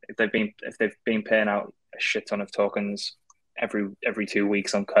if they've been paying out a shit ton of tokens every 2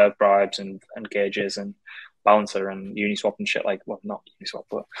 weeks on Curve bribes and gauges and Balancer and Uniswap and shit, like, well, not Uniswap,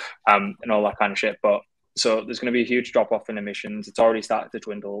 but and all that kind of shit. But so there's going to be a huge drop off in emissions. It's already started to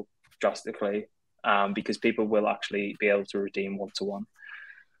dwindle drastically because people will actually be able to redeem one-to-one.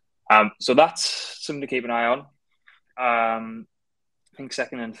 So that's something to keep an eye on. I think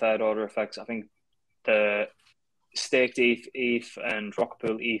second and third order effects. I think the staked ETH and Rocket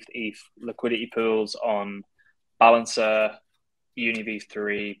Pool ETH liquidity pools on Balancer,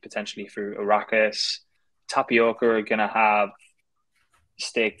 UniV3, potentially through Arrakis. Tapioca are going to have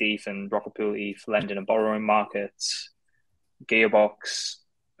staked ETH and Rocket Pool ETH lending and borrowing markets. Gearbox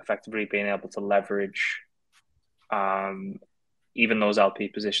effectively being able to leverage even those LP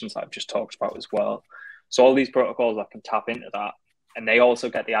positions that I've just talked about as well. So all these protocols that can tap into that, and they also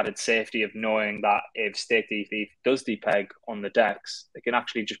get the added safety of knowing that if staked ETH does depeg on the DEX, they can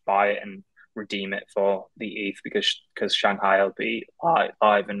actually just buy it and redeem it for the ETH because Shanghai will be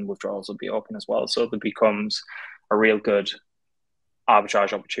live and withdrawals will be open as well. So there becomes a real good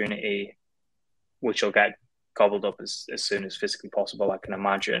arbitrage opportunity, which will get gobbled up as soon as physically possible, I can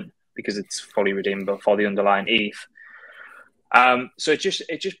imagine, because it's fully redeemable for the underlying ETH. So it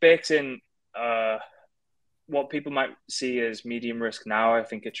just bakes in what people might see as medium risk now. I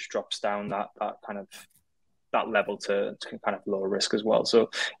think it just drops down that kind of that level to kind of lower risk as well. So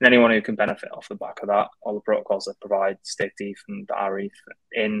and anyone who can benefit off the back of that, all the protocols that provide staked ETH and RETH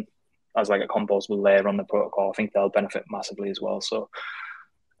in as like a composable layer on the protocol, I think they'll benefit massively as well. So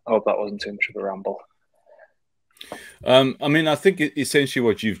I hope that wasn't too much of a ramble. I mean, I think essentially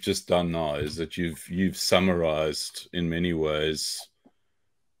what you've just done now is that you've summarized in many ways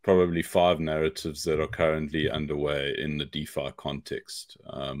probably 5 narratives that are currently underway in the DeFi context,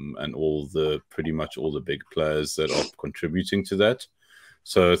 and pretty much all the big players that are contributing to that.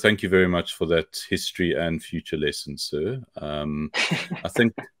 So thank you very much for that history and future lesson, sir. I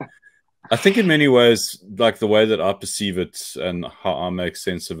think in many ways, like the way that I perceive it and how I make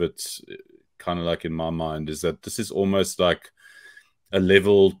sense of it, kind of like in my mind, is that this is almost like a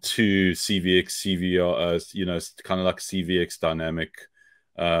level 2 CVX, CVR, kind of like CVX dynamic,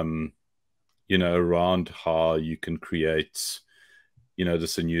 around how you can create,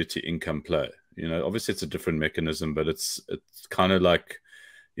 this annuity income play. Obviously it's a different mechanism, but it's kind of like,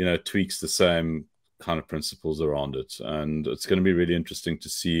 tweaks the same kind of principles around it. And it's going to be really interesting to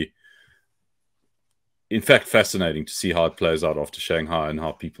see, in fact, fascinating to see how it plays out after Shanghai and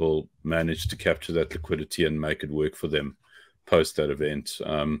how people manage to capture that liquidity and make it work for them post that event.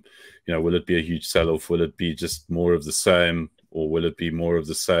 Will it be a huge sell-off? Will it be just more of the same? Or will it be more of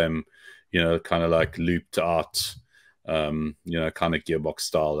the same, kind of like looped out, kind of Gearbox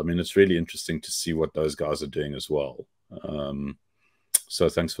style? I mean, it's really interesting to see what those guys are doing as well. So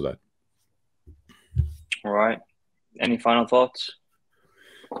thanks for that. All right. Any final thoughts?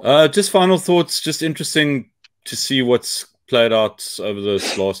 Just final thoughts. Just interesting to see what's played out over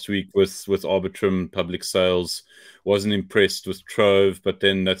this last week with Arbitrum public sales. Wasn't impressed with Trove, but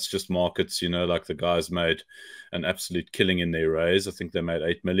then that's just markets, like the guys made an absolute killing in their raise. I think they made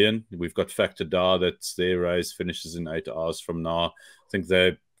 8 million. We've got Factor DAO, that's their raise finishes in 8 hours from now. I think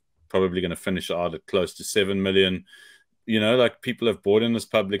they're probably going to finish out at close to 7 million. Like people have bought in this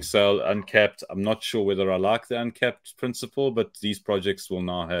public sale uncapped. I'm not sure whether I like the uncapped principle, but these projects will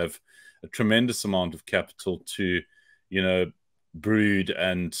now have a tremendous amount of capital to, brood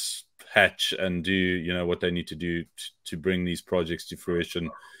and hatch and do, what they need to do to bring these projects to fruition.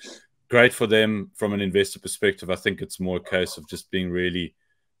 Great for them from an investor perspective. I think it's more a case of just being really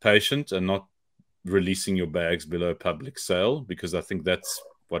patient and not releasing your bags below public sale, because I think that's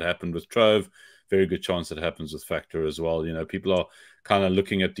what happened with Trove. Very good chance it happens with Factor as well. People are kind of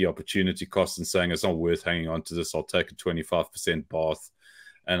looking at the opportunity cost and saying it's not worth hanging on to this. I'll take a 25% bath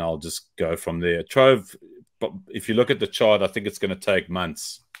and I'll just go from there. Trove, but if you look at the chart, I think it's going to take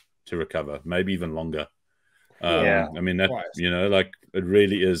months to recover, maybe even longer. Yeah. I mean, that, you know, like, it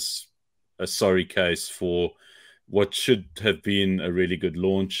really is a sorry case for what should have been a really good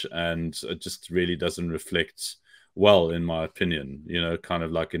launch, and it just really doesn't reflect well, in my opinion, you know, kind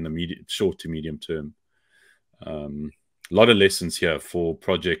of like in the short to medium term. A lot of lessons here for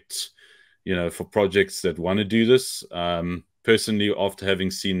projects, you know, for projects that want to do this. Personally, after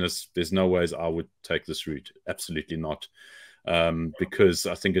having seen this, there's no ways I would take this route. Absolutely not. Because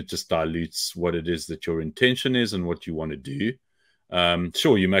I think it just dilutes what it is that your intention is and what you want to do.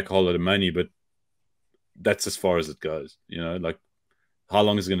 Sure, you make a whole lot of money, but that's as far as it goes. You know, like, how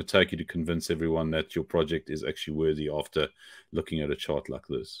long is it going to take you to convince everyone that your project is actually worthy after looking at a chart like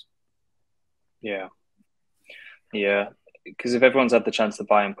this? Yeah. Yeah. Because if everyone's had the chance to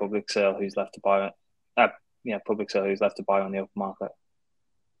buy in public sale, who's left to buy it? Public sale, who's left to buy on the open market?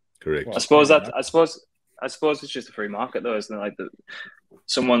 Correct. I suppose it's just a free market, though, isn't it? Like,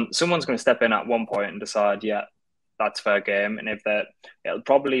 someone's going to step in at one point and decide, yeah, that's fair game. And if that, it'll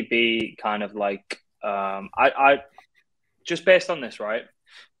probably be kind of like, I just based on this, right?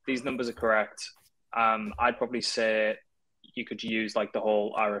 These numbers are correct. I'd probably say you could use like the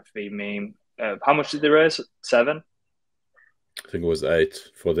whole RFV meme. How much did they raise? 7? I think it was 8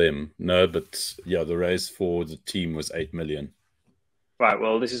 for them. No, but yeah, the raise for the team was 8 million. Right.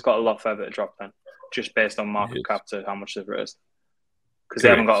 Well, this has got a lot further to drop then, just based on market cap to how much they've raised, because they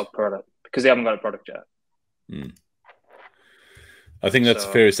haven't got a product. Because they haven't got a product yet. I think that's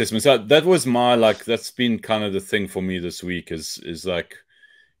a fair assessment. So that was my, like, that's been kind of the thing for me this week is like,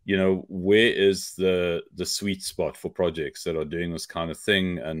 you know, where is the sweet spot for projects that are doing this kind of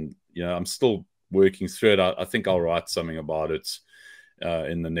thing? And, you know, I'm still working through it. I think I'll write something about it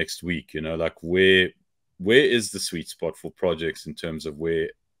in the next week, you know, like where is the sweet spot for projects in terms of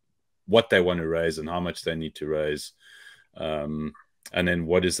what they want to raise and how much they need to raise. And then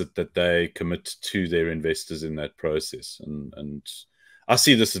what is it that they commit to their investors in that process? And I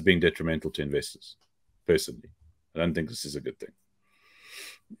see this as being detrimental to investors, personally. I don't think this is a good thing.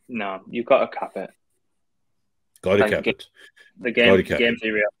 No, you've got to cap it. Got to cap it. The game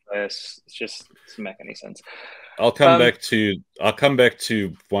theory of this, it just doesn't make any sense. I'll come back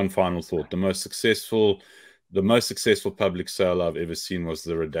to one final thought. The most successful public sale I've ever seen was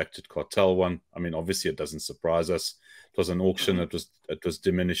the redacted cartel one. I mean, obviously it doesn't surprise us. It was an auction. It was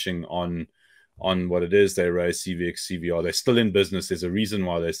diminishing on what it is. They raised CVX, CVR. They're still in business. There's a reason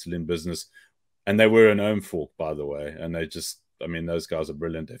why they're still in business. And they were an ohm fork, by the way. And those guys are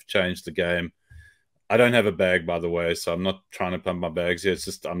brilliant. They've changed the game. I don't have a bag, by the way, so I'm not trying to pump my bags here. It's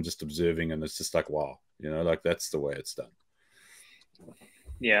just, I'm just observing, and it's just like, wow, you know, like, that's the way it's done.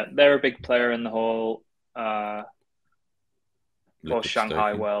 Yeah, they're a big player in the whole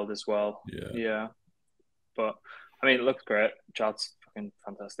Shanghai world as well. Yeah. But, I mean, it looks great. Chart's fucking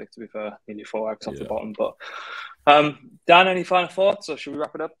fantastic, to be fair. Nearly 4x off the bottom. But, Dan, any final thoughts, or should we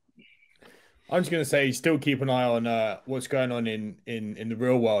wrap it up? I'm just going to say, still keep an eye on what's going on in the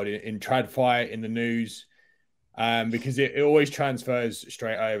real world, in TradFi, in the news, because it always transfers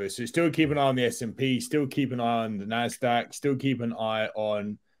straight over. So still keep an eye on the S&P, still keep an eye on the NASDAQ, still keep an eye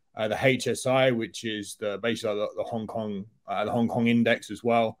on the HSI, which is basically the Hong Kong index as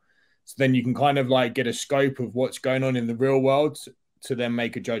well. So then you can kind of like get a scope of what's going on in the real world to then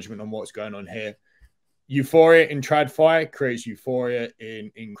make a judgment on what's going on here. Euphoria in TradFi creates euphoria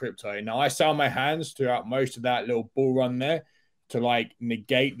in crypto. Now, I sell my hands throughout most of that little bull run there to like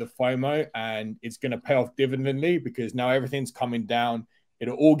negate the FOMO, and it's going to pay off dividendly because now everything's coming down.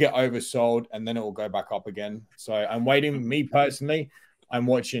 It'll all get oversold and then it will go back up again. So I'm waiting. Me personally, I'm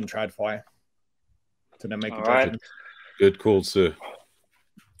watching TradFi to then make a judgment. Good call, sir.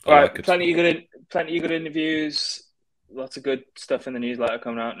 All right, plenty of good interviews. Lots of good stuff in the newsletter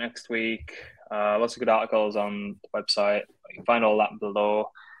coming out next week. Lots of good articles on the website. You can find all that below.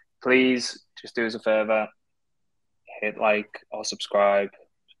 Please just do us a favor, hit like or subscribe,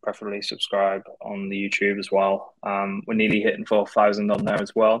 preferably subscribe on the YouTube as well. We're nearly hitting 4,000 on there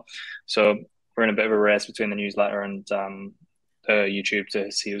as well. So we're in a bit of a race between the newsletter and YouTube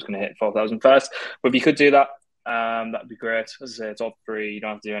to see who's going to hit 4,000 first. But if you could do that, that'd be great. As I say, it's all free. You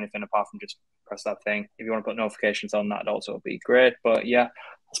don't have to do anything apart from just press that thing. If you want to put notifications on, that'd also be great. But yeah,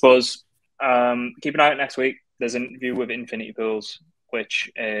 I suppose keep an eye out next week. There's an interview with Infinity Pools,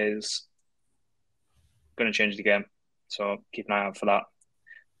 which is going to change the game. So keep an eye out for that.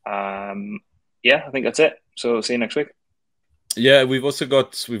 Yeah, I think that's it. So see you next week. Yeah, we've got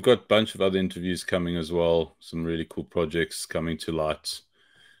a bunch of other interviews coming as well. Some really cool projects coming to light.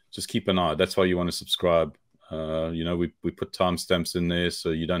 Just keep an eye. That's why you want to subscribe. You know, we put timestamps in there, so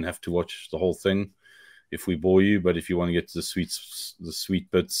you don't have to watch the whole thing if we bore you. But if you want to get to the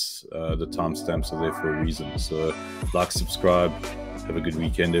sweet bits, the timestamps are there for a reason. So like, subscribe. Have a good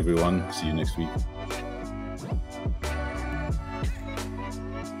weekend, everyone. See you next week.